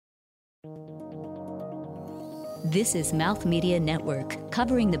This is Mouth Media Network,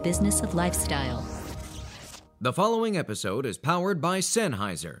 covering the business of lifestyle. The following episode is powered by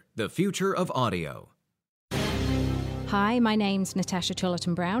Sennheiser, the future of audio. Hi, my name's Natasha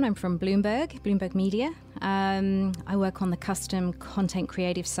Cholerton-Brown. I'm from Bloomberg Media. I work on the custom content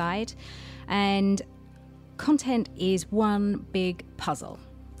creative side, and content is one big puzzle,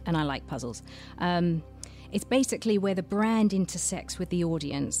 and I like puzzles. It's basically where the brand intersects with the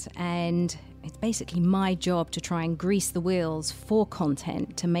audience, and it's basically my job to try and grease the wheels for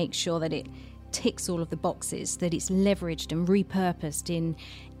content to make sure that it ticks all of the boxes, that it's leveraged and repurposed in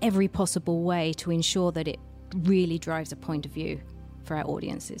every possible way to ensure that it really drives a point of view for our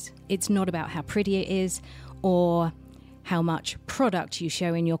audiences. It's not about how pretty it is or how much product you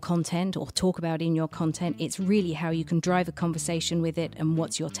show in your content or talk about in your content. It's really how you can drive a conversation with it and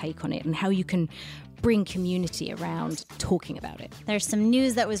what's your take on it and how you can bring community around talking about it. There's some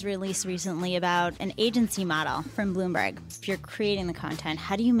news that was released recently about an agency model from Bloomberg. If you're creating the content,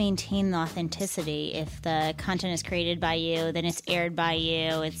 how do you maintain the authenticity? If the content is created by you, then it's aired by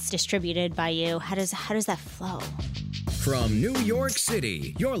you, it's distributed by you. How does that flow? From New York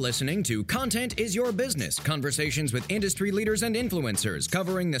City, you're listening to Content is Your Business, conversations with industry leaders and influencers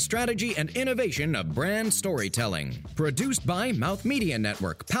covering the strategy and innovation of brand storytelling. Produced by Mouth Media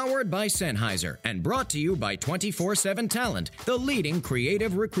Network, powered by Sennheiser, and brought to you by 24/7 Talent, the leading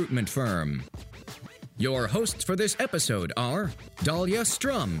creative recruitment firm. Your hosts for this episode are Dahlia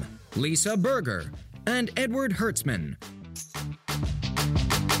Strum, Lisa Berger, and Edward Hertzman.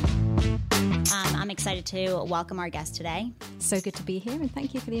 I'm excited to welcome our guest today. So good to be here, and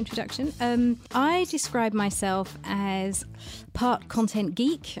thank you for the introduction. I describe myself as part content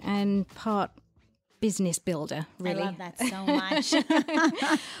geek and part business builder, really. I love that so much.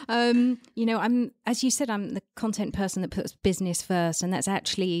 I'm, as you said, I'm the content person that puts business first, and that's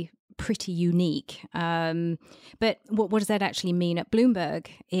actually pretty unique. But what does that actually mean at Bloomberg?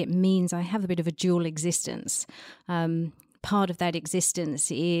 It means I have a bit of a dual existence. Part of that existence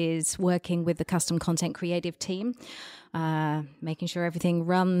is working with the custom content creative team, making sure everything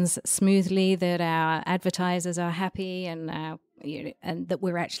runs smoothly, that our advertisers are happy, and that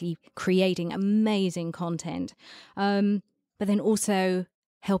we're actually creating amazing content. But then also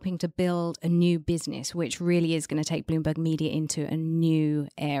helping to build a new business, which really is going to take Bloomberg Media into a new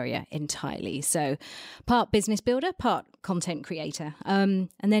area entirely. So part business builder, part content creator. And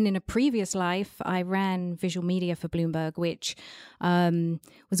then in a previous life, I ran visual media for Bloomberg, which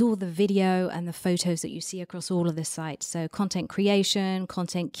was all the video and the photos that you see across all of the sites. So content creation,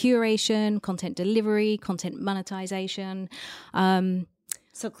 content curation, content delivery, content monetization.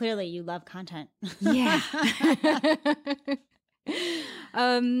 So clearly you love content. Yeah.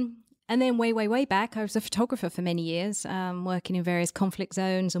 And then way back, I was a photographer for many years, working in various conflict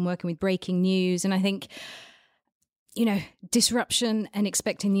zones and working with breaking news. And I think, disruption and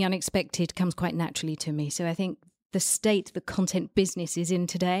expecting the unexpected comes quite naturally to me. So I think the state the content business is in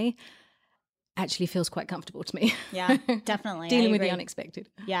today actually feels quite comfortable to me. Yeah, definitely. Dealing with the unexpected.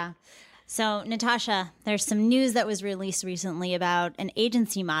 Yeah. So, Natasha, there's some news that was released recently about an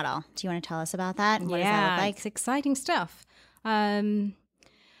agency model. Do you want to tell us about that? What does that look like? It's exciting stuff.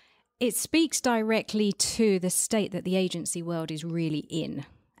 It speaks directly to the state that the agency world is really in,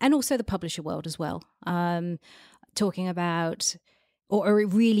 and also the publisher world as well. Talking about, or it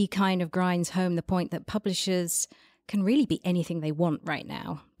really kind of grinds home the point that publishers can really be anything they want right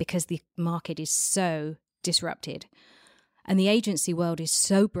now because the market is so disrupted. And the agency world is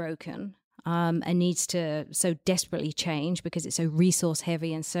so broken and needs to so desperately change because it's so resource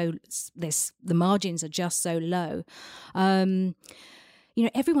heavy and so the margins are just so low.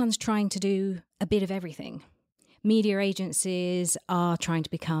 Everyone's trying to do a bit of everything. Media agencies are trying to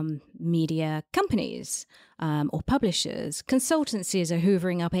become media companies or publishers. Consultancies are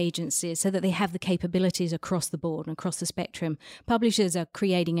hoovering up agencies so that they have the capabilities across the board and across the spectrum. Publishers are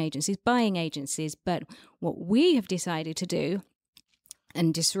creating agencies, buying agencies. But what we have decided to do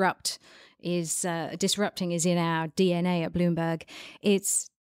and disrupting is in our DNA at Bloomberg. It's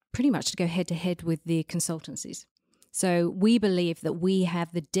pretty much to go head to head with the consultancies. So we believe that we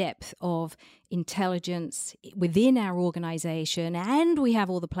have the depth of intelligence within our organization, and we have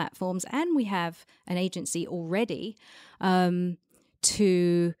all the platforms, and we have an agency already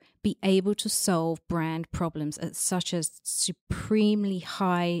to be able to solve brand problems at such a supremely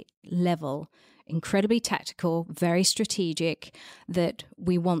high level, incredibly tactical, very strategic, that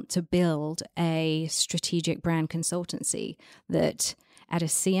we want to build a strategic brand consultancy that at a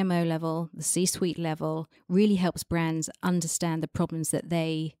CMO level, the C-suite level, really helps brands understand the problems that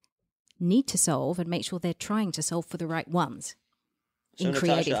they need to solve and make sure they're trying to solve for the right ones in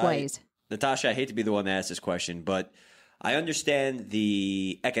creative ways. Natasha, I hate to be the one to ask this question, but I understand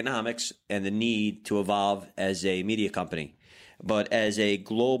the economics and the need to evolve as a media company, but as a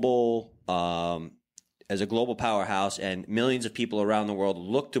global powerhouse, and millions of people around the world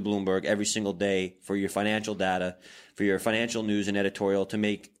look to Bloomberg every single day for your financial data, for your financial news and editorial to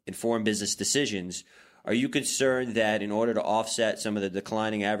make informed business decisions. Are you concerned that in order to offset some of the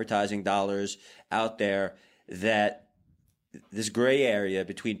declining advertising dollars out there, that this gray area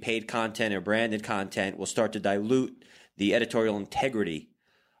between paid content or branded content will start to dilute the editorial integrity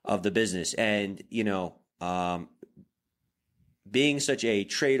of the business? And, being such a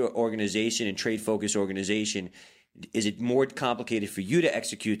trade organization and trade-focused organization, is it more complicated for you to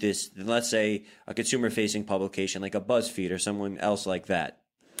execute this than, let's say, a consumer-facing publication like a BuzzFeed or someone else like that?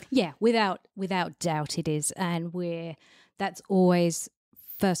 Yeah, without doubt it is. And that's always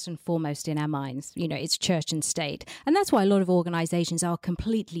first and foremost in our minds. It's church and state. And that's why a lot of organizations are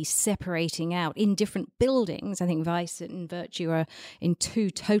completely separating out in different buildings. I think Vice and Virtue are in two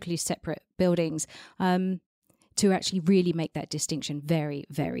totally separate buildings, to actually really make that distinction very,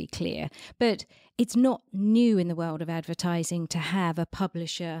 very clear. But it's not new in the world of advertising to have a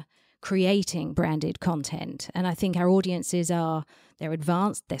publisher creating branded content. And I think our audiences they're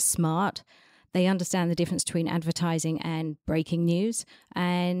advanced, they're smart, they understand the difference between advertising and breaking news,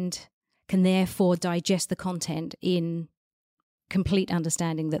 and can therefore digest the content in complete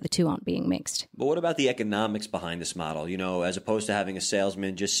understanding that the two aren't being mixed. But what about the economics behind this model? As opposed to having a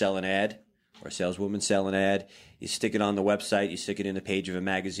salesman just sell an ad, or a saleswoman sell an ad, you stick it on the website, you stick it in the page of a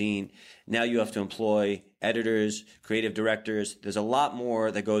magazine. Now you have to employ editors, creative directors. There's a lot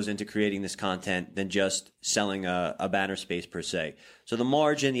more that goes into creating this content than just selling a banner space per se. So the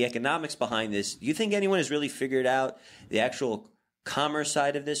margin, the economics behind this, do you think anyone has really figured out the actual commerce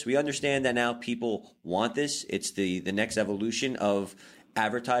side of this? We understand that now people want this. It's the next evolution of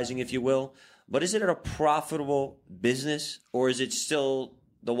advertising, if you will. But is it a profitable business, or is it still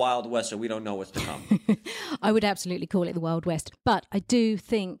the Wild West, so we don't know what's to come? I would absolutely call it the Wild West. But I do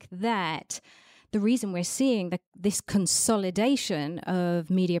think that the reason we're seeing this consolidation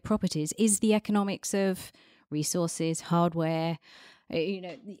of media properties is the economics of resources, hardware.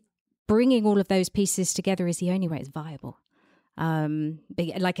 Bringing all of those pieces together is the only way it's viable.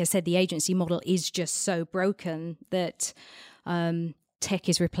 Like I said, the agency model is just so broken that tech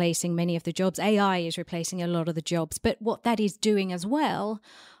is replacing many of the jobs. AI is replacing a lot of the jobs. But what that is doing as well,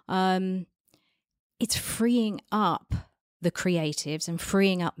 it's freeing up the creatives and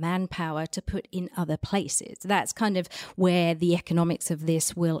freeing up manpower to put in other places. That's kind of where the economics of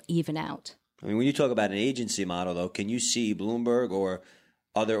this will even out. I mean, when you talk about an agency model, though, can you see Bloomberg or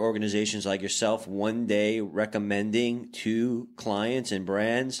other organizations like yourself one day recommending to clients and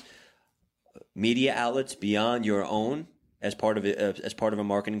brands media outlets beyond your own as part of a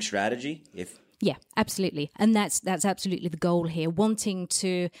marketing strategy? Yeah, absolutely. And that's absolutely the goal here. Wanting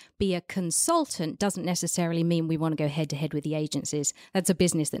to be a consultant doesn't necessarily mean we want to go head to head with the agencies. That's a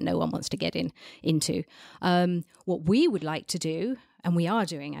business that no one wants to get into. What we would like to do, and we are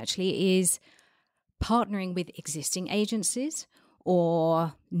doing actually, is partnering with existing agencies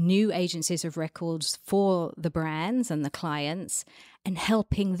or new agencies of records for the brands and the clients, and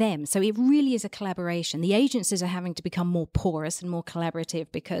helping them. So it really is a collaboration. The agencies are having to become more porous and more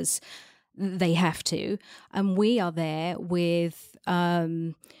collaborative because they have to. And we are there with,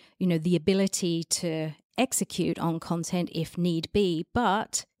 the ability to execute on content if need be,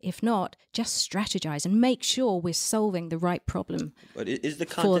 but if not, just strategize and make sure we're solving the right problem. But is the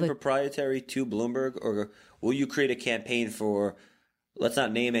content proprietary to Bloomberg, or will you create a campaign for, let's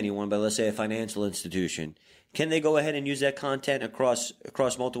not name anyone, but let's say a financial institution? Can they go ahead and use that content across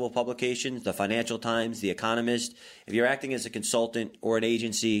multiple publications, the Financial Times, the Economist? If you're acting as a consultant or an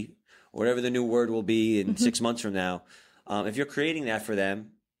agency, whatever the new word will be in 6 months from now, if you're creating that for them,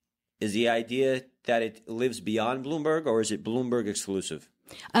 is the idea that it lives beyond Bloomberg, or is it Bloomberg exclusive?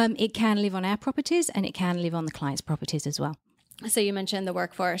 It can live on our properties, and it can live on the client's properties as well. So you mentioned the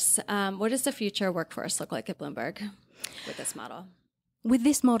workforce. What does the future workforce look like at Bloomberg with this model? With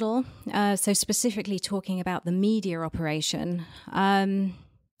this model, so specifically talking about the media operation,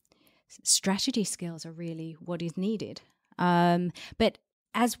 strategy skills are really what is needed. But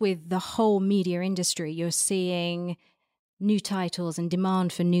as with the whole media industry, you're seeing new titles and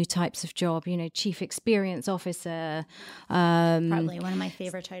demand for new types of job, chief experience officer. Probably one of my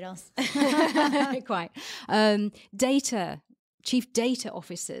favorite titles. Quite. Chief data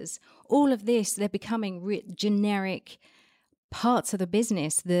officers, all of this, they're becoming generic parts of the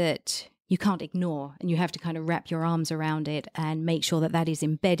business that you can't ignore, and you have to kind of wrap your arms around it and make sure that is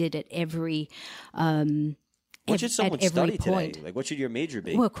embedded at every What should someone at every study point. today? Like, what should your major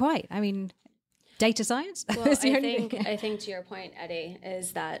be? Well, quite. I mean, data science. Well, I think to your point, Eddie,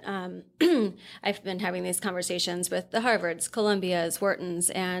 is that I've been having these conversations with the Harvards, Columbias,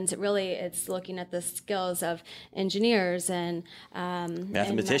 Whartons, and really it's looking at the skills of engineers and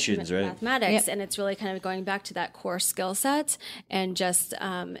mathematicians, right? Mathematics, and it's really kind of going back to that core skill set, and just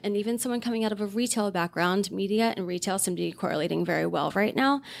and even someone coming out of a retail background, media and retail seem to be correlating very well right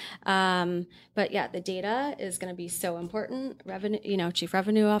now. But yeah, the data is going to be so important. Revenue, chief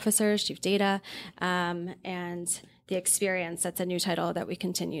revenue officers, chief data. And the experience, that's a new title that we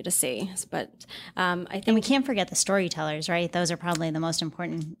continue to see. But I think... And we can't forget the storytellers, right? Those are probably the most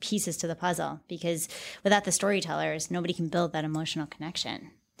important pieces to the puzzle, because without the storytellers, nobody can build that emotional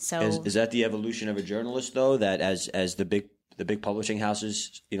connection. So is that the evolution of a journalist, though, that as the big publishing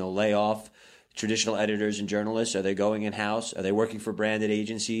houses, lay off traditional editors and journalists, are they going in-house? Are they working for branded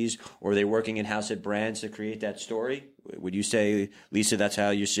agencies, or are they working in-house at brands to create that story? Would you say, Lisa, that's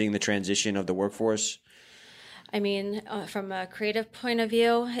how you're seeing the transition of the workforce? I mean, from a creative point of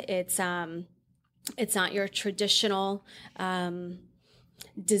view, it's not your traditional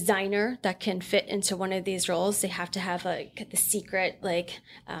designer that can fit into one of these roles. They have to have like the secret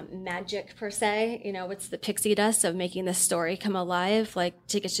magic per se. What's the pixie dust of making the story come alive, like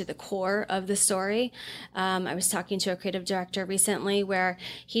take it to the core of the story. I was talking to a creative director recently where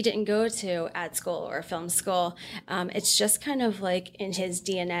he didn't go to ad school or film school. It's just kind of like in his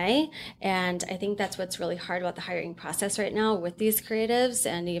DNA. And I think that's what's really hard about the hiring process right now with these creatives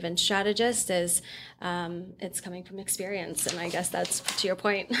and even strategists is it's coming from experience. And I guess that's to your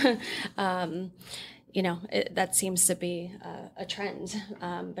point. That seems to be a trend,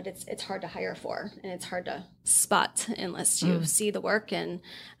 but it's hard to hire for, and it's hard to spot unless you see the work. And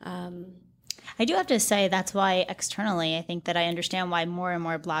I do have to say that's why externally I think that I understand why more and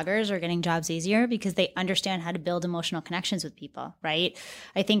more bloggers are getting jobs easier, because they understand how to build emotional connections with people, right?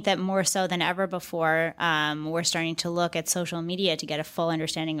 I think that more so than ever before, we're starting to look at social media to get a full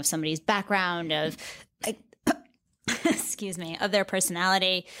understanding of somebody's background, of of their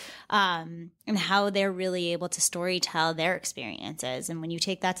personality, and how they're really able to storytell their experiences. And when you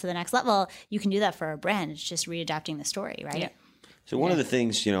take that to the next level, you can do that for a brand. It's just readapting the story, right? Yeah. So one of the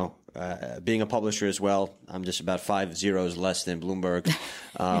things, being a publisher as well, I'm just about 5 zeros less than Bloomberg,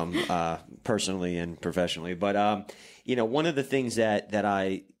 personally and professionally. But, one of the things that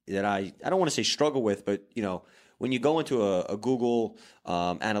I don't want to say struggle with, but, when you go into a Google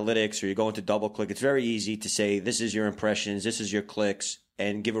analytics, or you go into DoubleClick, it's very easy to say, this is your impressions, this is your clicks,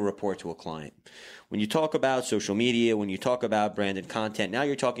 and give a report to a client. When you talk about social media, when you talk about branded content, now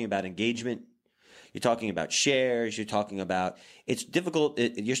you're talking about engagement. You're talking about shares. You're talking about, it's difficult.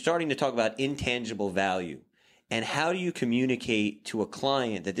 You're starting to talk about intangible value. And how do you communicate to a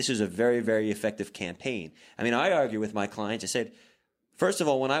client that this is a very, very effective campaign? I mean, I argue with my clients. I said, first of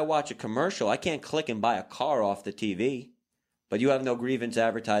all, when I watch a commercial, I can't click and buy a car off the TV, but you have no grievance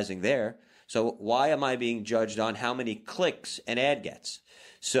advertising there. So why am I being judged on how many clicks an ad gets?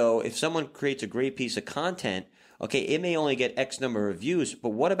 So if someone creates a great piece of content, okay, it may only get X number of views, but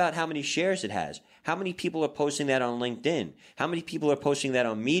what about how many shares it has? How many people are posting that on LinkedIn? How many people are posting that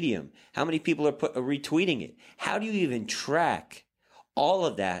on Medium? How many people are retweeting it? How do you even track all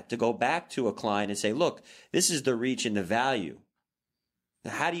of that to go back to a client and say, look, this is the reach and the value?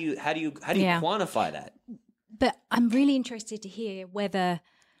 How do you quantify that? But I'm really interested to hear whether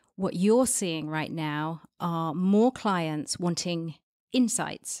what you're seeing right now are more clients wanting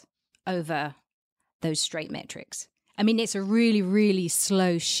insights over those straight metrics. I mean, it's a really, really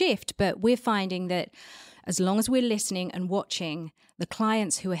slow shift, but we're finding that as long as we're listening and watching, the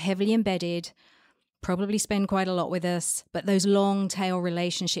clients who are heavily embedded probably spend quite a lot with us, but those long tail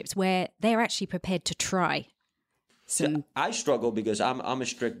relationships where they're actually prepared to try. So I struggle because I'm a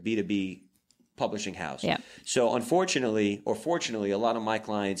strict B2B publishing house. Yeah. So unfortunately, or fortunately, a lot of my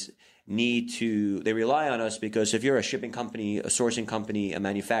clients they rely on us because if you're a shipping company, a sourcing company, a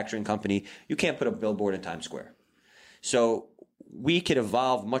manufacturing company, you can't put a billboard in Times Square. So we could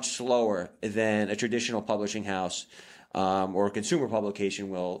evolve much slower than a traditional publishing house or a consumer publication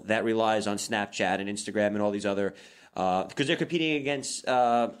will that relies on Snapchat and Instagram and all these other because they're competing against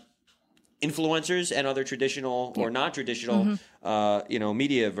influencers and other traditional or non-traditional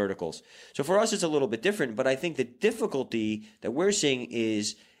media verticals. So for us, it's a little bit different. But I think the difficulty that we're seeing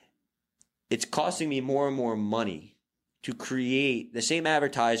is it's costing me more and more money to create. The same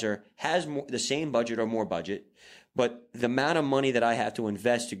advertiser has the same budget or more budget, but the amount of money that I have to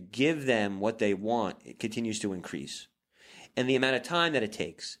invest to give them what they want, it continues to increase. And the amount of time that it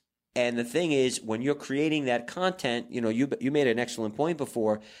takes And the thing is, when you're creating that content, you made an excellent point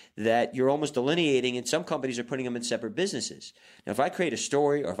before that you're almost delineating, and some companies are putting them in separate businesses. Now, if I create a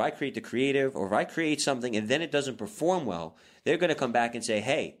story, or if I create the creative, or if I create something and then it doesn't perform well, they're going to come back and say,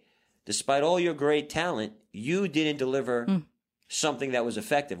 hey, despite all your great talent, you didn't deliver something that was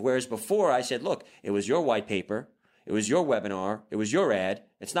effective. Whereas before I said, look, it was your white paper, it was your webinar, it was your ad.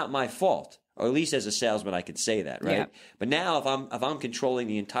 It's not my fault. Or at least as a salesman, I could say that, right? Yeah. But now, if I'm controlling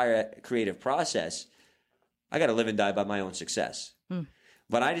the entire creative process, I got to live and die by my own success.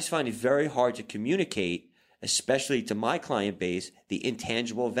 But I just find it very hard to communicate, especially to my client base, the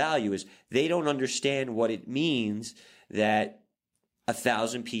intangible value is they don't understand what it means that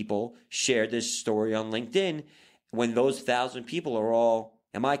 1,000 people shared this story on LinkedIn when those 1,000 people are all,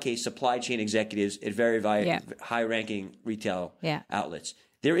 in my case, supply chain executives at very high-ranking retail outlets.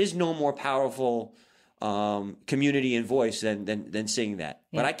 There is no more powerful community and voice than seeing that.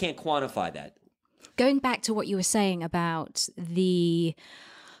 Yeah. But I can't quantify that. Going back to what you were saying about the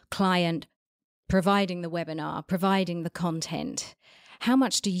client providing the webinar, providing the content, how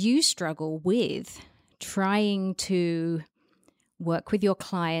much do you struggle with trying to work with your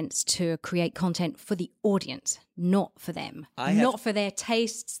clients to create content for the audience, not for them, not for their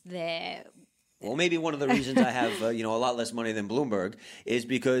tastes, Well, maybe one of the reasons I have a lot less money than Bloomberg is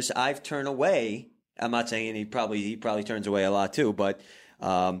because I've turned away. I'm not saying he probably turns away a lot too, but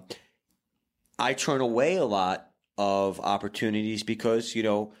I turn away a lot of opportunities because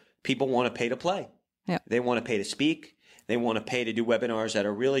people want to pay to play. Yeah. They want to pay to speak. They want to pay to do webinars that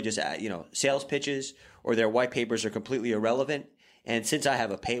are really just sales pitches, or their white papers are completely irrelevant. And since I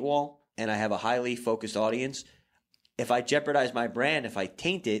have a paywall and I have a highly focused audience, if I jeopardize my brand, if I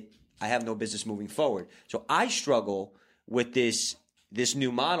taint it, I have no business moving forward. So I struggle with this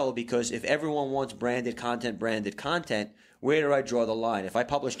new model because if everyone wants branded content, where do I draw the line? If I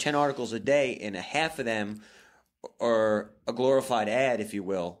publish 10 articles a day and a half of them are a glorified ad, if you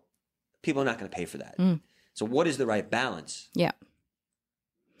will, people are not going to pay for that. So what is the right balance? Yeah.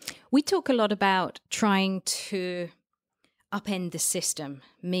 We talk a lot about trying to upend the system,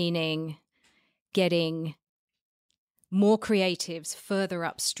 meaning getting more creatives further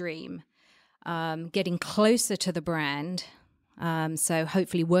upstream, getting closer to the brand. So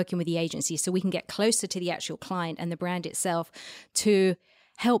hopefully working with the agency so we can get closer to the actual client and the brand itself to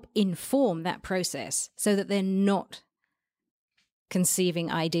help inform that process so that they're not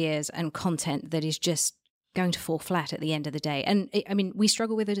conceiving ideas and content that is just going to fall flat at the end of the day. And we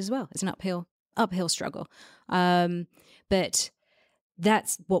struggle with it as well. It's an uphill struggle. But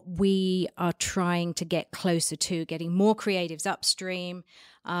that's what we are trying to get closer to, getting more creatives upstream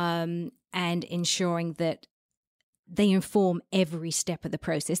and ensuring that they inform every step of the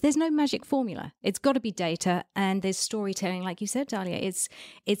process. There's no magic formula. It's got to be data, and there's storytelling, like you said, Dahlia.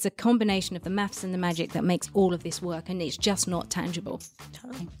 It's a combination of the maths and the magic that makes all of this work, and it's just not tangible.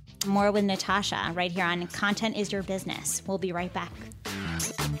 Totally. More with Natasha right here on Content is Your Business. We'll be right back.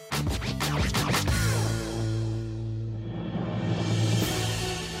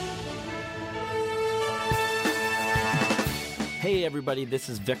 Hey everybody, this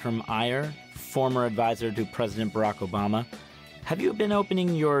is Vikram Iyer, former advisor to President Barack Obama. Have you been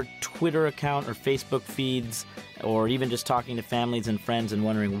opening your Twitter account or Facebook feeds, or even just talking to families and friends and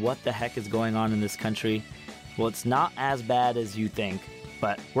wondering what the heck is going on in this country? Well, it's not as bad as you think,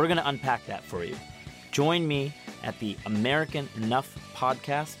 but we're going to unpack that for you. Join me at the American Enough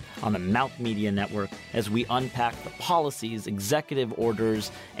podcast on the Mouth Media Network as we unpack the policies, executive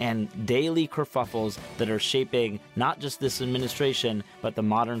orders, and daily kerfuffles that are shaping not just this administration, but the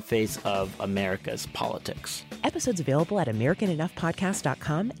modern face of America's politics. Episodes available at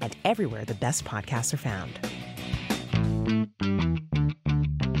AmericanEnoughPodcast.com and everywhere the best podcasts are found.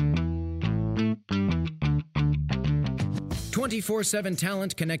 24/7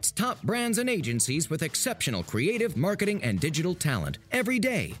 Talent connects top brands and agencies with exceptional creative, marketing, and digital talent every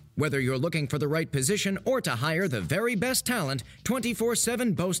day. Whether you're looking for the right position or to hire the very best talent,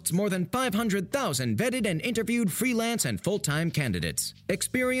 24/7 boasts more than 500,000 vetted and interviewed freelance and full-time candidates.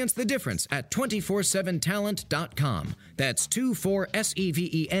 Experience the difference at 247talent.com. That's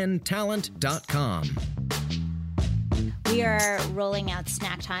 24SEVEN talent.com. We are rolling out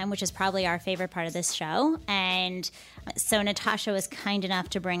snack time, which is probably our favorite part of this show. And so Natasha was kind enough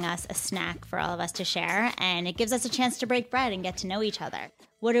to bring us a snack for all of us to share. And it gives us a chance to break bread and get to know each other.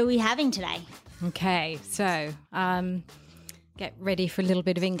 What are we having today? Okay, so going get ready for a little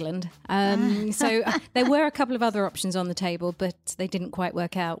bit of England. So there were a couple of other options on the table, but they didn't quite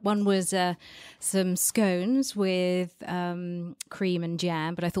work out. One was some scones with cream and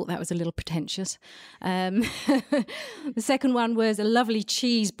jam, but I thought that was a little pretentious. The second one was a lovely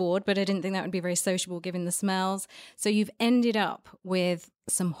cheese board, but I didn't think that would be very sociable given the smells. So you've ended up with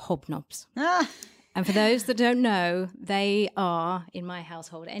some hobnobs. And for those that don't know, they are, in my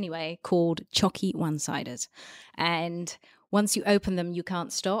household anyway, called chalky one-siders. And once you open them, you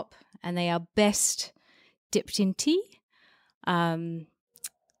can't stop. And they are best dipped in tea. And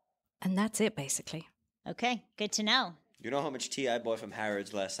that's it, basically. Okay, good to know. You know how much tea I bought from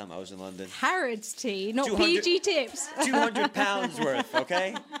Harrods last time I was in London? Harrods tea, not PG tips. 200 pounds worth,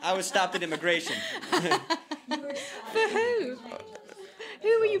 okay? I was stopped at immigration. For who?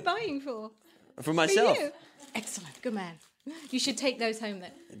 Who were you buying for? For myself. For you? Excellent, good man. You should take those home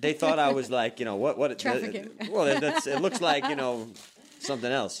then. They thought I was like, what? Trafficking. Well, it looks like,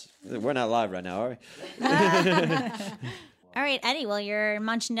 something else. We're not live right now, are we? All right, Eddie, well, you're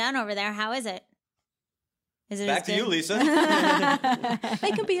munching down over there. How is it? Is it Back to you, Lisa.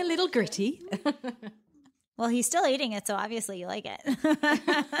 They can be a little gritty. Well, he's still eating it, so obviously you like it.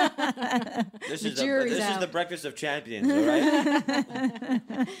 This is the breakfast of champions, all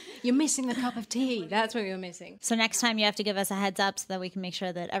right? You're missing the cup of tea. That's what you're missing. So next time you have to give us a heads up so that we can make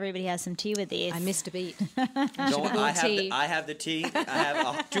sure that everybody has some tea with these. I missed a beat. I have the tea. I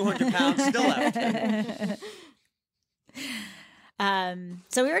have 200 pounds still left.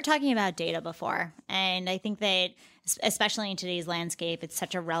 So we were talking about data before, and I think that especially in today's landscape, it's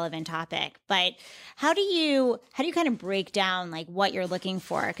such a relevant topic. But how do you kind of break down like what you're looking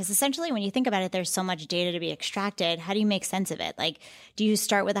for? Because essentially, when you think about it, there's so much data to be extracted. How do you make sense of it? Like, do you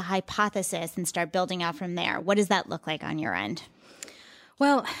start with a hypothesis and start building out from there? What does that look like on your end?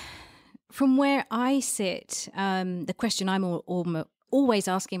 Well, from where I sit, the question I'm always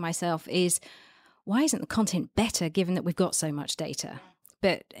asking myself is, why isn't the content better given that we've got so much data?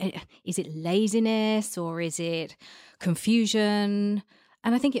 But is it laziness or is it confusion?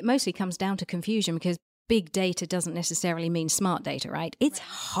 And I think it mostly comes down to confusion because big data doesn't necessarily mean smart data, right? It's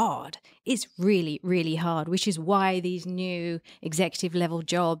hard. It's really, really hard, which is why these new executive level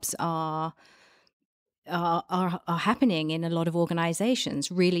jobs are happening in a lot of organizations,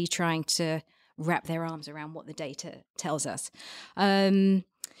 really trying to wrap their arms around what the data tells us.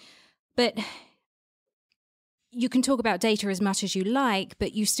 But you can talk about data as much as you like,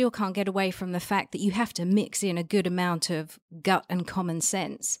 but you still can't get away from the fact that you have to mix in a good amount of gut and common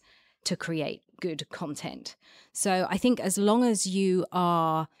sense to create good content. So I think as long as you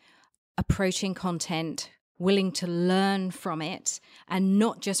are approaching content, willing to learn from it and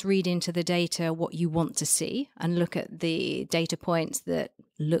not just read into the data what you want to see and look at the data points that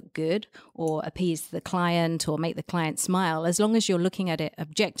look good or appease the client or make the client smile, as long as you're looking at it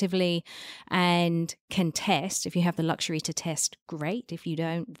objectively and can test. If you have the luxury to test, great. If you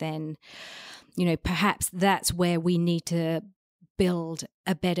don't, then, perhaps that's where we need to build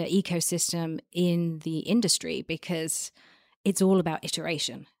a better ecosystem in the industry because it's all about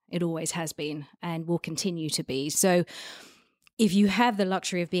iteration. It always has been and will continue to be. So if you have the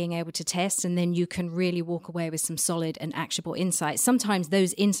luxury of being able to test and then you can really walk away with some solid and actionable insights, sometimes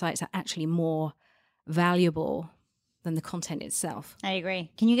those insights are actually more valuable than the content itself. I agree.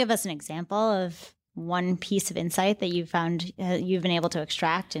 Can you give us an example of one piece of insight that you found you've been able to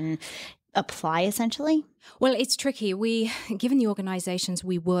extract and apply essentially? Well, it's tricky. Given the organizations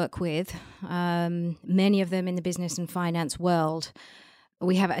we work with, many of them in the business and finance world,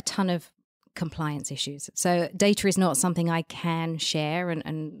 we have a ton of compliance issues. So data is not something I can share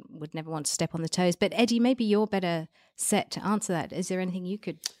and would never want to step on the toes. But Eddie, maybe you're better set to answer that. Is there anything you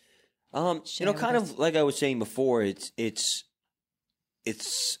could share kind of like I was saying before, it's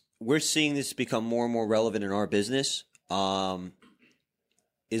we're seeing this become more and more relevant in our business.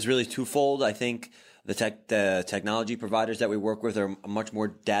 Is really twofold. I think the technology providers that we work with are much more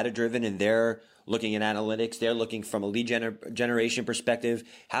data driven, and they're looking at analytics. They're looking from a lead generation perspective.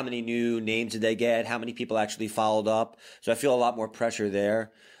 How many new names did they get? How many people actually followed up? So I feel a lot more pressure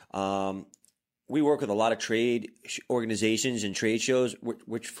there. We work with a lot of trade organizations and trade shows,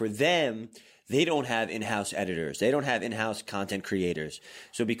 which for them, they don't have in-house editors. They don't have in-house content creators.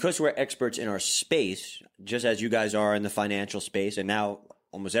 So because we're experts in our space, just as you guys are in the financial space, and now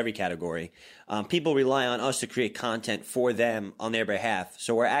almost every category, people rely on us to create content for them on their behalf.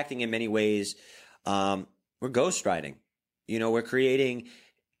 So we're acting in many ways. We're ghostwriting. We're creating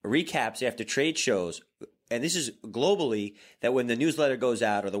recaps after trade shows. And this is globally, that when the newsletter goes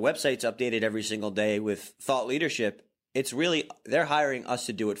out or the website's updated every single day with thought leadership, It's really, they're hiring us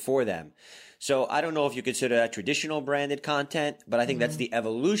to do it for them. So I don't know if you consider that traditional branded content, but I think that's the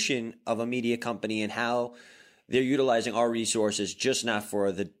evolution of a media company and how they're utilizing our resources, just not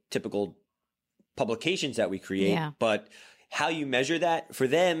for the typical publications that we create, but how you measure that. For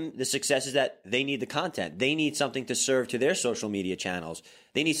them, the success is that they need the content. They need something to serve to their social media channels.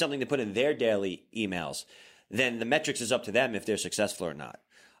 They need something to put in their daily emails. Then the metrics is up to them if they're successful or not.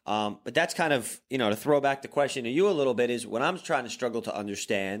 But that's kind of, to throw back the question to you a little bit is what I'm trying to struggle to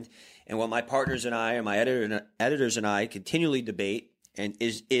understand, and what my partners and I, and my editors and I continually debate, and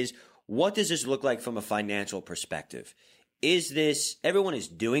is what does this look like from a financial perspective? Is this, everyone is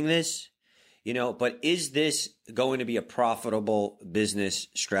doing this, but is this going to be a profitable business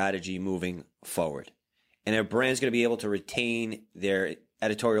strategy moving forward? And their brand's going to be able to retain their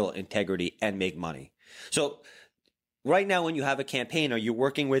editorial integrity and make money. So right now, when you have a campaign, are you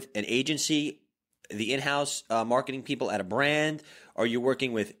working with an agency, the in-house marketing people at a brand? Are you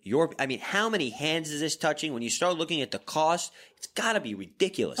working with how many hands is this touching? When you start looking at the cost, it's got to be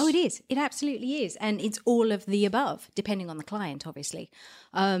ridiculous. Oh, it is. It absolutely is. And it's all of the above, depending on the client, obviously.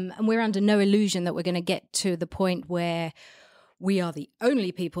 And we're under no illusion that we're going to get to the point where we are the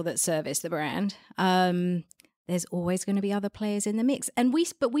only people that service the brand. There's always going to be other players in the mix.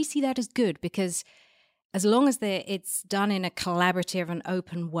 But we see that as good, because as long as it's done in a collaborative and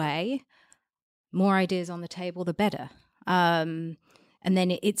open way, more ideas on the table, the better. And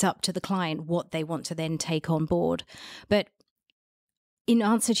then it's up to the client what they want to then take on board. But in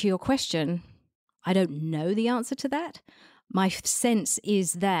answer to your question, I don't know the answer to that. My sense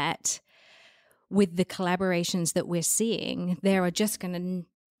is that with the collaborations that we're seeing, there are just going to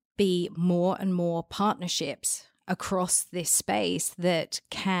be more and more partnerships across this space that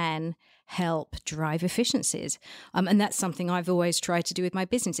can help drive efficiencies. And that's something I've always tried to do with my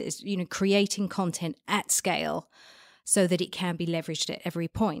businesses, creating content at scale so that it can be leveraged at every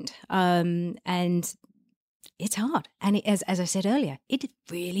point. And it's hard. And as I said earlier, it's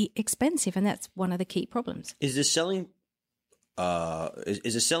really expensive. And that's one of the key problems. Is the selling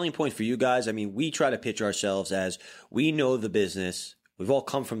is a selling point for you guys? I mean, we try to pitch ourselves as we know the business. We've all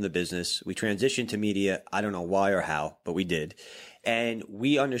come from the business. We transitioned to media. I don't know why or how, but we did. And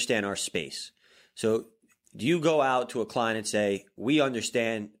we understand our space. So do you go out to a client and say, we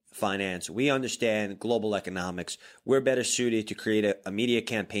understand finance, we understand global economics, we're better suited to create a media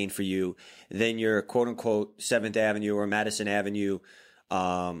campaign for you than your quote unquote 7th Avenue or Madison Avenue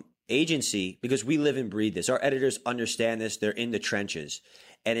agency, because we live and breathe this. Our editors understand this. They're in the trenches.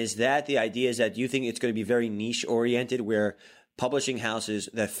 And is that the idea? Is that, do you think it's going to be very niche oriented, where publishing houses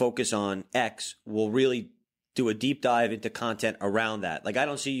that focus on X will really do a deep dive into content around that? Like, I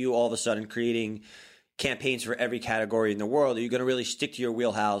don't see you all of a sudden creating campaigns for every category in the world. Are you going to really stick to your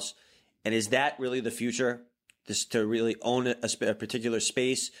wheelhouse? And is that really the future, just to really own a particular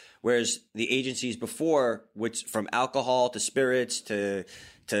space? Whereas the agencies before, which from alcohol to spirits to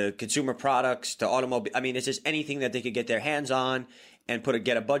consumer products to automobile, I mean, it's just anything that they could get their hands on and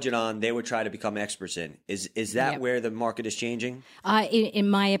get a budget on, they would try to become experts in. Is that where the market is changing? In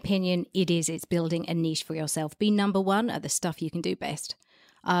my opinion, it is. It's building a niche for yourself. Be number one at the stuff you can do best.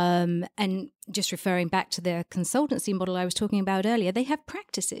 And just referring back to the consultancy model I was talking about earlier, they have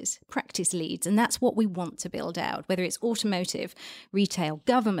practice leads, and that's what we want to build out, whether it's automotive, retail,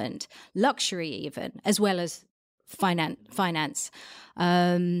 government, luxury even, as well as finance.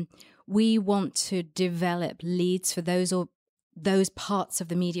 We want to develop leads for those parts of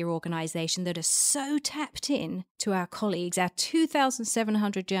the media organization that are so tapped in to our colleagues, our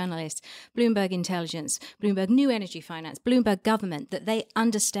 2,700 journalists, Bloomberg Intelligence, Bloomberg New Energy Finance, Bloomberg Government, that they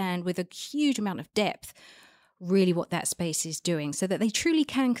understand with a huge amount of depth really what that space is doing, so that they truly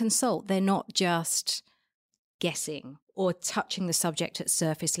can consult. They're not just guessing or touching the subject at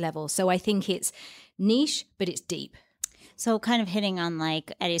surface level. So I think it's niche, but it's deep. So kind of hitting on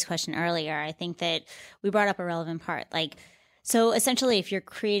like Eddie's question earlier, I think that we brought up a relevant part. So essentially, if you're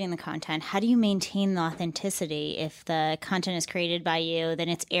creating the content, how do you maintain the authenticity? If the content is created by you, then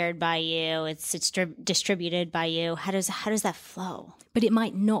it's aired by you, it's distributed by you. How does that flow? But it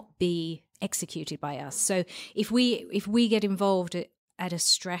might not be executed by us. So if we get involved at a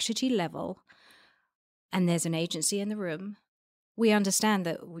strategy level, and there's an agency in the room, we understand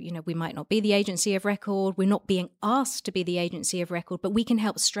that, we might not be the agency of record. We're not being asked to be the agency of record, but we can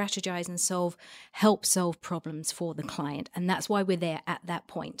help strategize and help solve problems for the client. And that's why we're there at that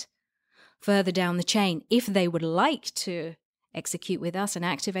point. Further down the chain, if they would like to execute with us and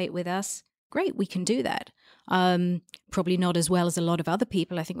activate with us, great, we can do that. Probably not as well as a lot of other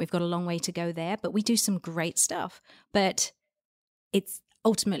people. I think we've got a long way to go there, but we do some great stuff. But it's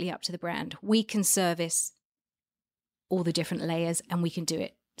ultimately up to the brand. We can service all the different layers, and we can do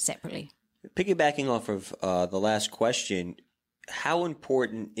it separately. Piggybacking off of the last question, how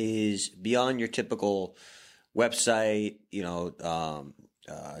important is, beyond your typical website,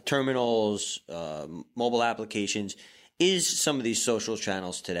 terminals, mobile applications, is some of these social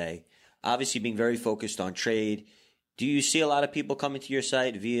channels today? Obviously being very focused on trade. Do you see a lot of people coming to your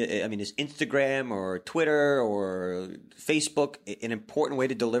site via, is Instagram or Twitter or Facebook an important way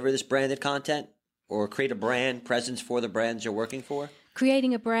to deliver this branded content or create a brand presence for the brands you're working for?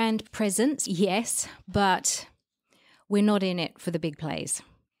 Creating a brand presence, yes, but we're not in it for the big plays.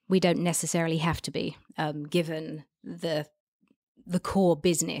 We don't necessarily have to be, given the core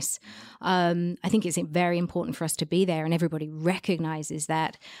business. I think it's very important for us to be there, and everybody recognizes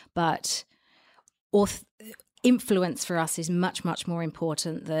that. But influence for us is much, much more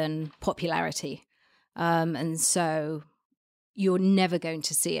important than popularity. And so you're never going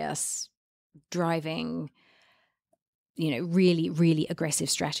to see us driving, really, really aggressive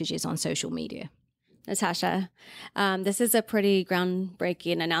strategies on social media. Natasha, this is a pretty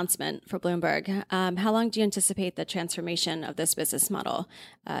groundbreaking announcement for Bloomberg. How long do you anticipate the transformation of this business model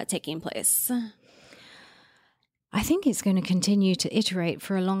taking place? I think it's going to continue to iterate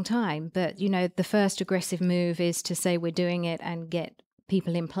for a long time. But, the first aggressive move is to say we're doing it and get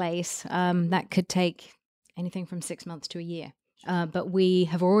people in place. That could take anything from 6 months to a year. But we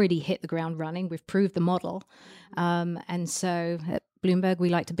have already hit the ground running. We've proved the model. And so at Bloomberg, we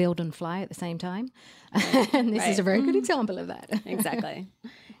like to build and fly at the same time. And this is a very good example of that. Exactly.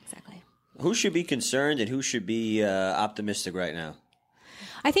 Who should be concerned and who should be optimistic right now?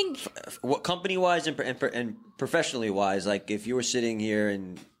 I think what company-wise and professionally-wise, like if you were sitting here,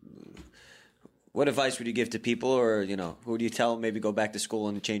 and what advice would you give to people, or who would you tell maybe go back to school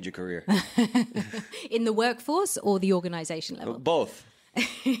and change your career? In the workforce or the organization level? Both.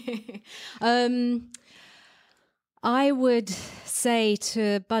 I would say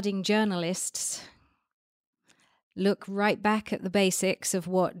to budding journalists, look right back at the basics of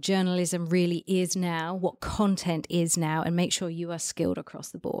what journalism really is now, what content is now, and make sure you are skilled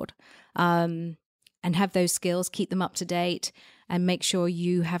across the board. And have those skills, keep them up to date, and make sure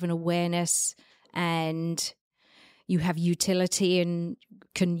you have an awareness and you have utility and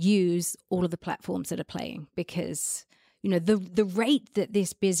can use all of the platforms that are playing. Because, the rate that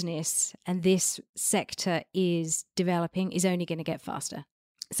this business and this sector is developing is only going to get faster.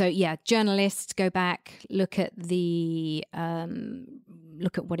 So yeah, journalists, go back, look at what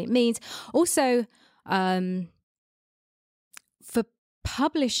it means. Also, for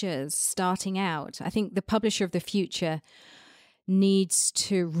publishers starting out, I think the publisher of the future needs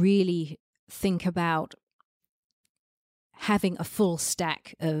to really think about having a full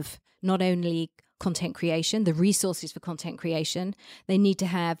stack of not only content creation, the resources for content creation. They need to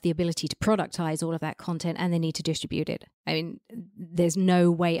have the ability to productize all of that content, and they need to distribute it. There's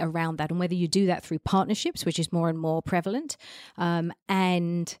no way around that. And whether you do that through partnerships, which is more and more prevalent,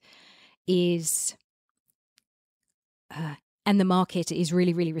 and the market is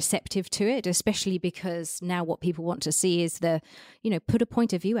really, really receptive to it, especially because now what people want to see is put a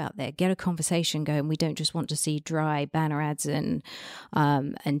point of view out there, get a conversation going. We don't just want to see dry banner ads and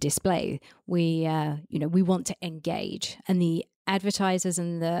display. We want to engage, and the advertisers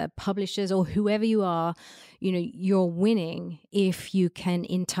and the publishers, or whoever you are, you're winning if you can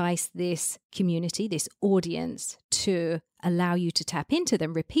entice this community, this audience, to allow you to tap into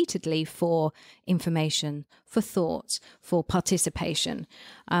them repeatedly for information, for thoughts, for participation,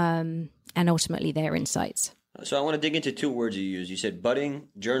 and ultimately their insights. So I want to dig into two words you used. You said budding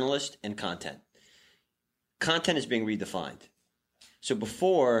journalist and content. Content is being redefined. So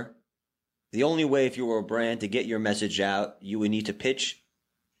before, the only way, if you were a brand, to get your message out, you would need to pitch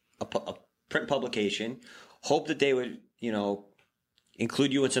a print publication, hope that they would,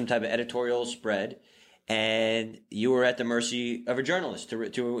 include you in some type of editorial spread, and you were at the mercy of a journalist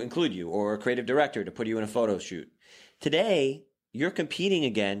to include you, or a creative director to put you in a photo shoot. Today, you're competing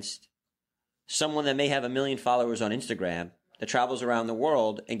against someone that may have 1 million followers on Instagram, that travels around the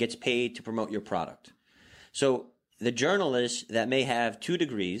world and gets paid to promote your product. So the journalist that may have 2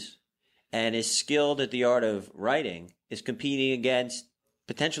 degrees and is skilled at the art of writing is competing against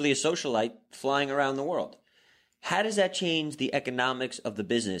potentially a socialite flying around the world. How does that change the economics of the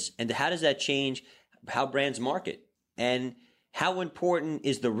business? And how does that change how brands market? And how important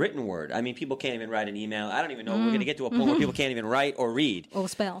is the written word? People can't even write an email. I don't even know. We're going to get to a point where people can't even write or read. Or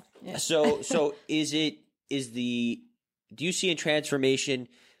spell. Yeah. So do you see a transformation?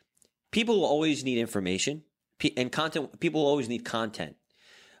 People will always need information and content. People will always need content.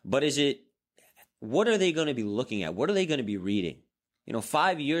 But what are they going to be looking at? What are they going to be reading?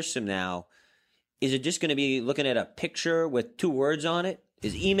 5 years from now, Is it just going to be looking at a picture with 2 words on it?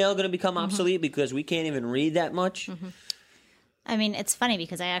 Is email going to become obsolete because we can't even read that much? I mean, it's funny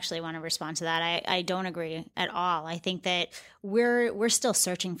because I actually want to respond to that. I don't agree at all. I think that we're still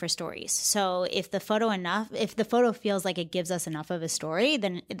searching for stories. So if the photo feels like it gives us enough of a story,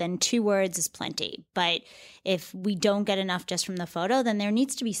 then 2 words is plenty. But if we don't get enough just from the photo, then there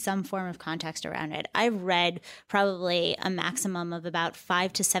needs to be some form of context around it. I've read probably a maximum of about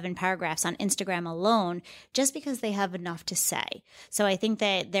 5 to 7 paragraphs on Instagram alone, just because they have enough to say. So I think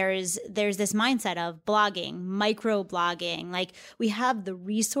that there's this mindset of blogging, micro blogging, like we have the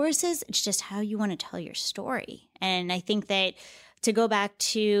resources. It's just how you want to tell your story. And I think that to go back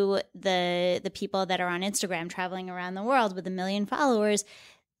to the people that are on Instagram traveling around the world with 1 million followers,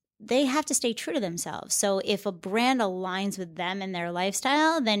 they have to stay true to themselves. So if a brand aligns with them and their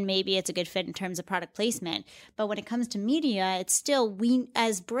lifestyle, then maybe it's a good fit in terms of product placement. But when it comes to media, it's still, we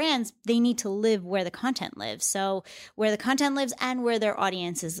as brands, they need to live where the content lives. So where the content lives and where their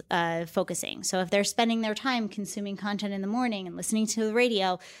audience is focusing. So if they're spending their time consuming content in the morning and listening to the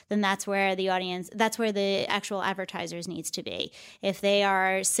radio, then that's where the audience, that's where the actual advertisers needs to be. If they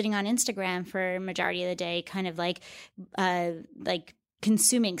are sitting on Instagram for majority of the day, kind of like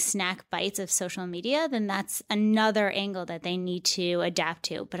consuming snack bites of social media, then that's another angle that they need to adapt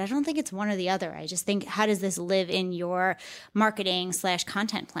to. But I don't think it's one or the other. I just think, how does this live in your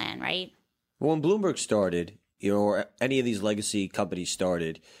marketing/content plan, right? Well, when Bloomberg started, or any of these legacy companies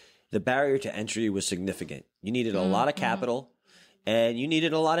started, the barrier to entry was significant. You needed a lot of capital and you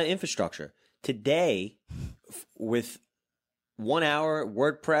needed a lot of infrastructure. Today, with 1 hour,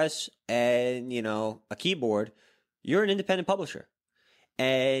 WordPress, and, a keyboard, you're an independent publisher.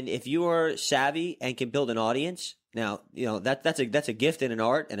 And if you are savvy and can build an audience, now, that's a gift and an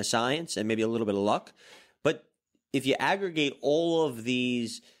art and a science and maybe a little bit of luck. But if you aggregate all of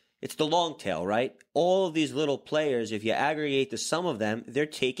these, it's the long tail, right? All of these little players, if you aggregate the sum of them, they're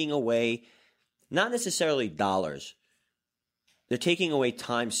taking away not necessarily dollars. They're taking away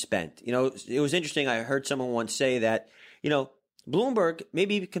time spent. It was interesting. I heard someone once say that, Bloomberg may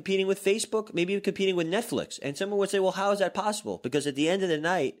be competing with Facebook, maybe competing with Netflix. And someone would say, well, how is that possible? Because at the end of the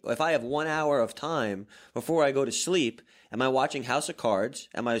night, if I have 1 hour of time before I go to sleep, am I watching House of Cards?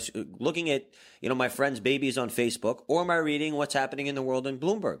 Am I looking at, my friends' babies on Facebook? Or am I reading what's happening in the world in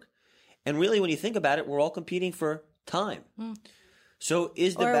Bloomberg? And really, when you think about it, we're all competing for time. So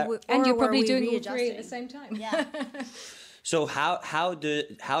is the and you're probably doing all 3 at the same time. Yeah. So how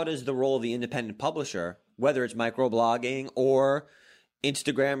does the role of the independent publisher, whether it's microblogging or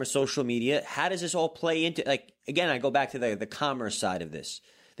Instagram or social media, how does this all play into, again, I go back to the commerce side of this.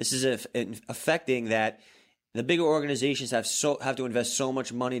 This is affecting that the bigger organizations have to invest so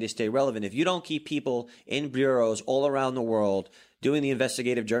much money to stay relevant. If you don't keep people in bureaus all around the world doing the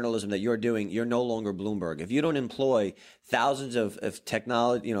investigative journalism that you're doing, you're no longer Bloomberg. If you don't employ thousands of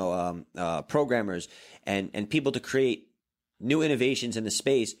technology, programmers and people to create new innovations in the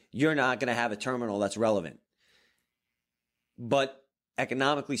space, you're not going to have a terminal that's relevant. But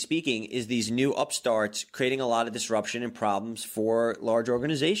economically speaking, is these new upstarts creating a lot of disruption and problems for large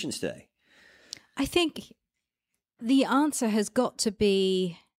organizations today? I think the answer has got to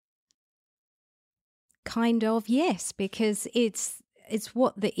be kind of yes, because it's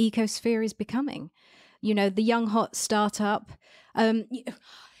what the ecosphere is becoming. The young hot startup.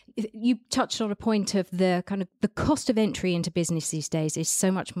 You touched on a point of the cost of entry into business these days is so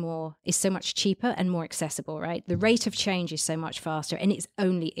much cheaper and more accessible, right? The rate of change is so much faster and it's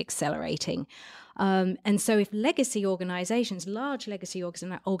only accelerating. And so if large legacy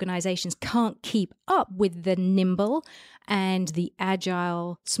organizations can't keep up with the nimble and the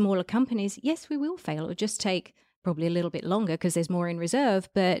agile smaller companies, yes, we will fail. It'll just take probably a little bit longer because there's more in reserve,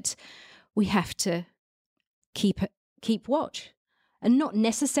 but we have to keep watch. And not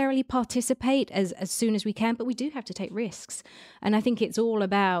necessarily participate as soon as we can, but we do have to take risks. And I think it's all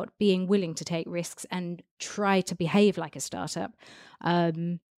about being willing to take risks and try to behave like a startup.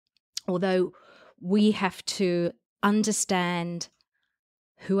 Although we have to understand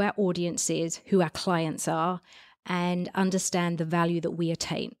who our audience is, who our clients are, and understand the value that we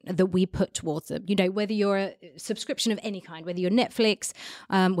attain, that we put towards them. Whether you're a subscription of any kind, whether you're Netflix,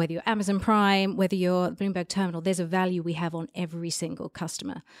 whether you're Amazon Prime, whether you're Bloomberg Terminal, there's a value we have on every single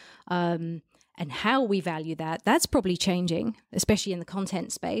customer. And how we value that's probably changing, especially in the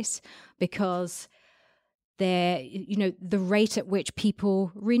content space, because the rate at which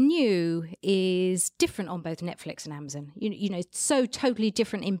people renew is different on both Netflix and Amazon. So totally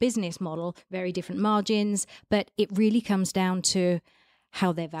different in business model, very different margins, but it really comes down to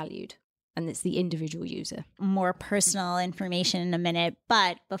how they're valued. and it's the individual user. More personal information in a minute.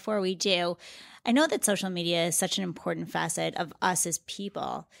 But before we do, I know that social media is such an important facet of us as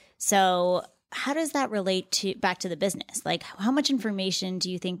people. So how does that relate back to the business? Like, how much information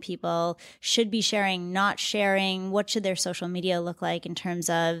do you think people should be sharing, not sharing? What should their social media look like in terms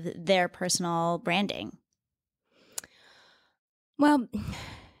of their personal branding? Well,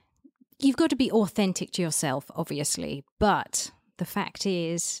 you've got to be authentic to yourself, obviously, but the fact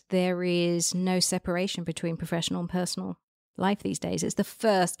is there is no separation between professional and personal life these days. It's the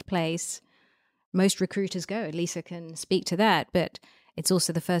first place most recruiters go. Lisa can speak to that, but it's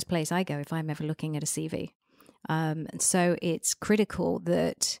also the first place I go if I'm ever looking at a CV. So it's critical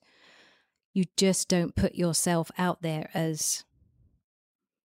that you just don't put yourself out there as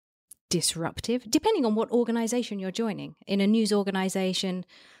disruptive, depending on what organization you're joining. In a news organization,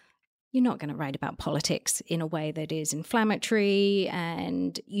 you're not going to write about politics in a way that is inflammatory,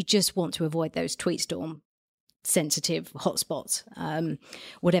 and you just want to avoid those tweet storm sensitive hotspots,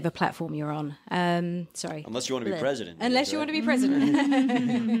 whatever platform you're on. Sorry. Unless you want to be president. Unless you want to be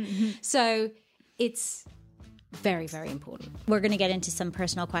president. So it's very, very important. We're going to get into some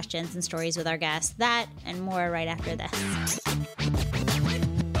personal questions and stories with our guests. That and more right after this.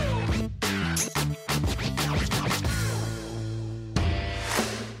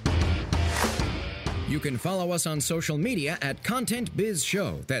 You can follow us on social media at Content Biz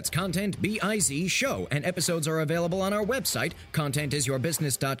Show. That's Content BIZ Show. And episodes are available on our website,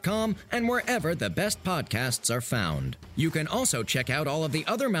 contentisyourbusiness.com, and wherever the best podcasts are found. You can also check out all of the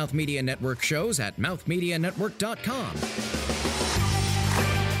other Mouth Media Network shows at mouthmedianetwork.com.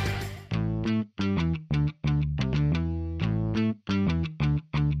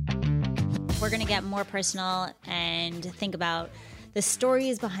 We're going to get more personal and think about the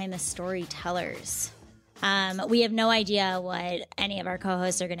stories behind the storytellers. We have no idea what any of our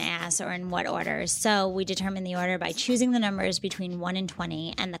co-hosts are going to ask or in what order. So we determine the order by choosing the numbers between 1 and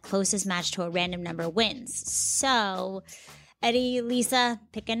 20, and the closest match to a random number wins. So, Eddie, Lisa,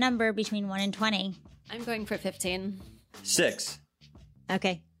 pick a number between 1 and 20. I'm going for 15. 6.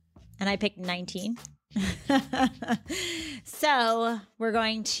 Okay. And I picked 19. So we're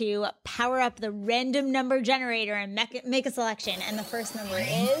going to power up the random number generator and make a selection. And the first number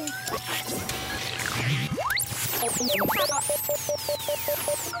is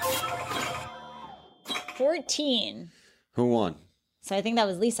 14. Who won? So I think that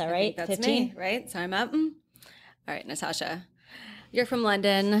was Lisa, right? I think that's 15? me, right? So I'm up. All right, Natasha, you're from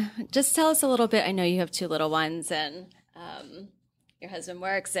London. Just tell us a little bit. I know you have 2 little ones, and your husband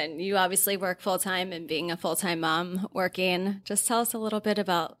works, and you obviously work full-time, and being a full-time mom working. Just tell us a little bit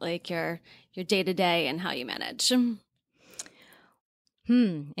about like your day-to-day and how you manage.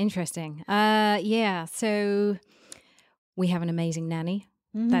 Interesting. Yeah, so we have an amazing nanny.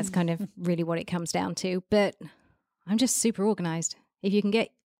 That's kind of really what it comes down to. But I'm just super organized. If you can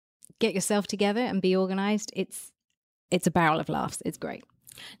get yourself together and be organized, it's a barrel of laughs. It's great.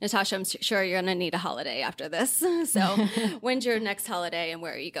 Natasha, I'm sure you're going to need a holiday after this. So when's your next holiday and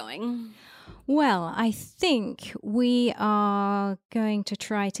where are you going? Well, I think we are going to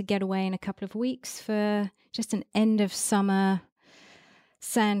try to get away in a couple of weeks for just an end of summer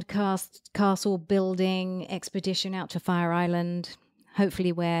castle building expedition out to Fire Island,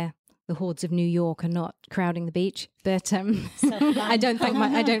 hopefully where the hordes of New York are not crowding the beach. But I don't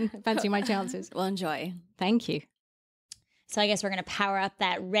fancy my chances. Well, enjoy. Thank you. So I guess we're going to power up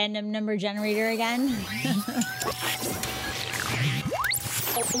that random number generator again.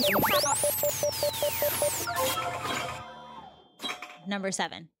 Number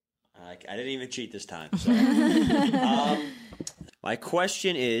 7. I didn't even cheat this time. So. My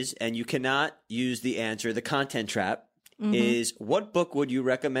question is, and you cannot use the answer, the content trap, is what book would you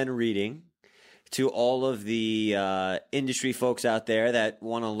recommend reading to all of the industry folks out there that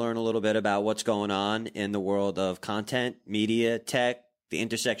want to learn a little bit about what's going on in the world of content, media, tech, the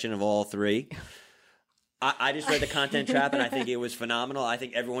intersection of all three? I just read The Content Trap, and I think it was phenomenal. I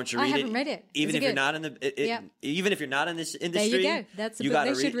think everyone should read it. I haven't read it. Even if you're not in even if you're not in this industry, there you go. That's a book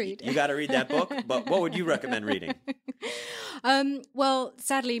they should read. You got to read that book. But what would you recommend reading? Well,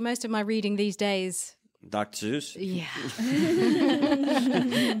 sadly, most of my reading these days. Dr. Seuss? Yeah.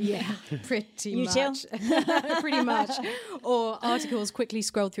 Yeah, pretty you much. Too? Pretty much. Or articles quickly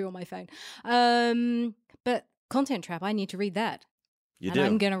scrolled through on my phone. But Content Trap, I need to read that. You and do.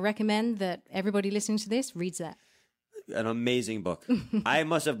 I'm going to recommend that everybody listening to this reads that. An amazing book. I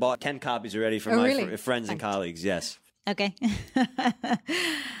must have bought 10 copies already for my friends and colleagues. Yes. Okay.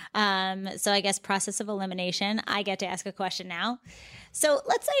 So I guess process of elimination. I get to ask a question now. So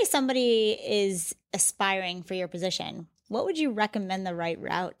let's say somebody is aspiring for your position. what would you recommend the right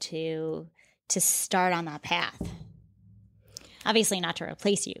route to start on that path? Obviously not to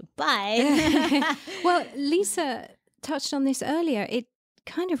replace you, but... Well, Lisa touched on this earlier. It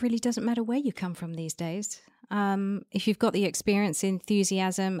kind of really doesn't matter where you come from these days. If you've got the experience,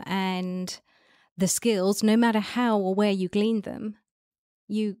 enthusiasm, and the skills, no matter how or where you gleaned them,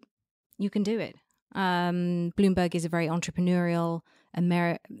 you can do it. Bloomberg is a very entrepreneurial and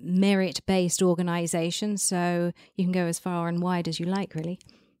merit-based organization, so you can go as far and wide as you like, really.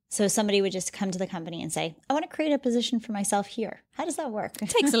 So somebody would just come to the company and say, I want to create a position for myself here. How does that work? It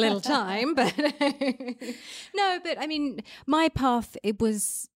takes a little time, but no, but I mean, my path,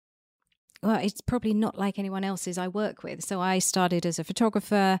 it's probably not like anyone else's I work with. So I started as a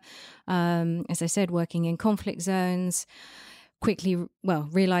photographer, as I said, working in conflict zones. Quickly,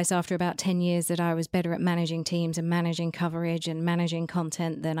 realized after about 10 years that I was better at managing teams and managing coverage and managing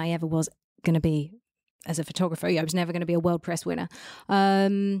content than I ever was going to be as a photographer. I was never going to be a World Press winner.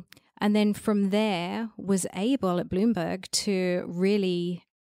 And then from there was able at Bloomberg to really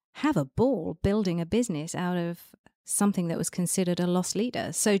have a ball building a business out of something that was considered a lost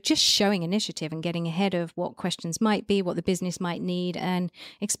leader. So just showing initiative and getting ahead of what questions might be, what the business might need, and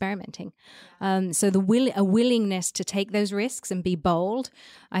experimenting. So a willingness to take those risks and be bold,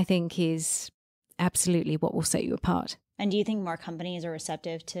 I think, is absolutely what will set you apart. And do you think more companies are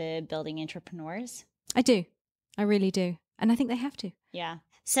receptive to building entrepreneurs? I do. I really do. And I think they have to. Yeah.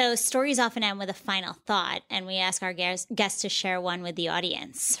 So stories often end with a final thought, and we ask our guests to share one with the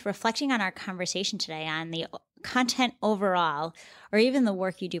audience. Reflecting on our conversation today on the content overall, or even the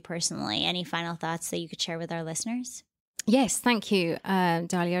work you do personally, any final thoughts that you could share with our listeners? Yes, thank you,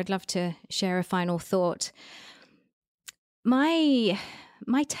 Dahlia. I'd love to share a final thought. My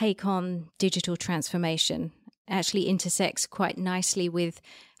take on digital transformation actually intersects quite nicely with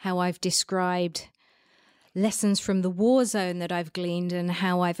how I've described lessons from the war zone that I've gleaned and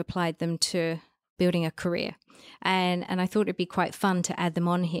how I've applied them to building a career. And I thought it'd be quite fun to add them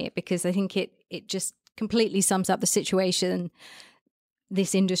on here because I think it just completely sums up the situation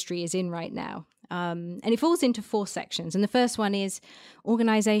this industry is in right now. And it falls into 4 sections. And the first one is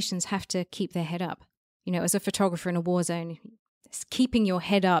organizations have to keep their head up. You know, as a photographer in a war zone, keeping your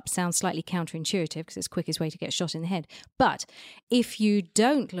head up sounds slightly counterintuitive because it's the quickest way to get shot in the head. But if you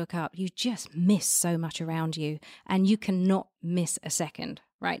don't look up, you just miss so much around you, and you cannot miss a second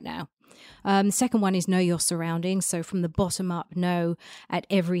right now. The second one is know your surroundings. So from the bottom up, know at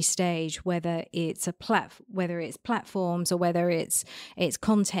every stage, whether it's whether it's platforms or whether it's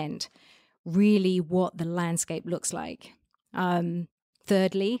content, really what the landscape looks like.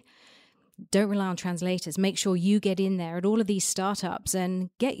 Thirdly, don't rely on translators. Make sure you get in there at all of these startups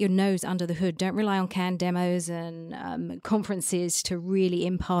and get your nose under the hood. Don't rely on canned demos and conferences to really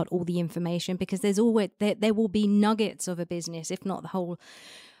impart all the information, because there's always there will be nuggets of a business, if not the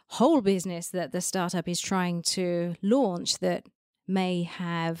whole business that the startup is trying to launch, that may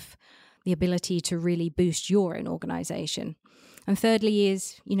have the ability to really boost your own organization. And thirdly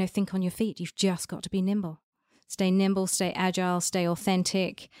is, think on your feet. You've just got to be nimble. Stay nimble, stay agile, stay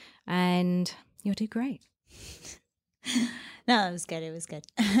authentic, and you'll do great. No, it was good. It was good.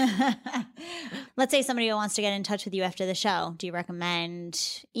 Let's say somebody wants to get in touch with you after the show. Do you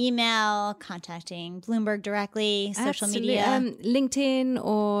recommend email, contacting Bloomberg directly, social media? LinkedIn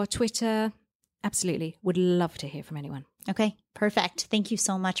or Twitter. Absolutely. Would love to hear from anyone. Okay, perfect. Thank you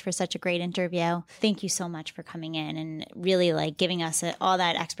so much for such a great interview. Thank you so much for coming in and really giving us all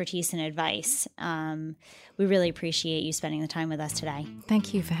that expertise and advice. We really appreciate you spending the time with us today.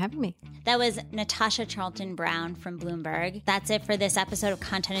 Thank you for having me. That was Natasha Cholerton-Brown from Bloomberg. That's it for this episode of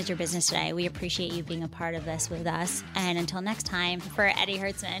Content is Your Business today. We appreciate you being a part of this with us. And until next time, for Eddie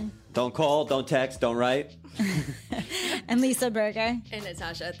Hertzman. Don't call, don't text, don't write. And Lisa Berger. And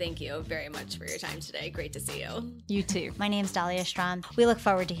Natasha, thank you very much for your time today. Great to see you. You too. My name's Dahlia Strom. We look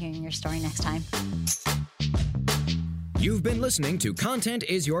forward to hearing your story next time. You've been listening to Content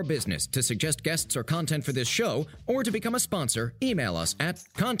is Your Business. To suggest guests or content for this show, or to become a sponsor, email us at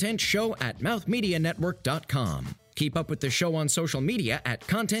contentshow@mouthmedianetwork.com. Keep up with the show on social media at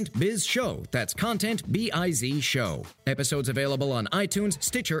Content Biz Show. That's Content BIZ Show. Episodes available on iTunes,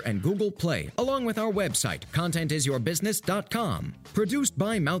 Stitcher, and Google Play, along with our website, contentisyourbusiness.com. Produced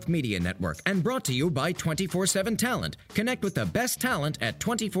by Mouth Media Network and brought to you by 24/7 Talent. Connect with the best talent at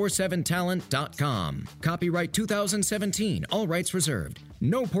 247talent.com. Copyright 2017. All rights reserved.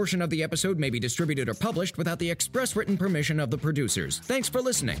 No portion of the episode may be distributed or published without the express written permission of the producers. Thanks for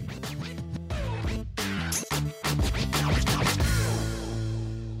listening.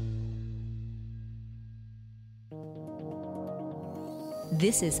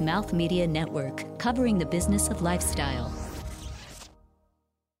 This is Mouth Media Network, covering the business of lifestyle.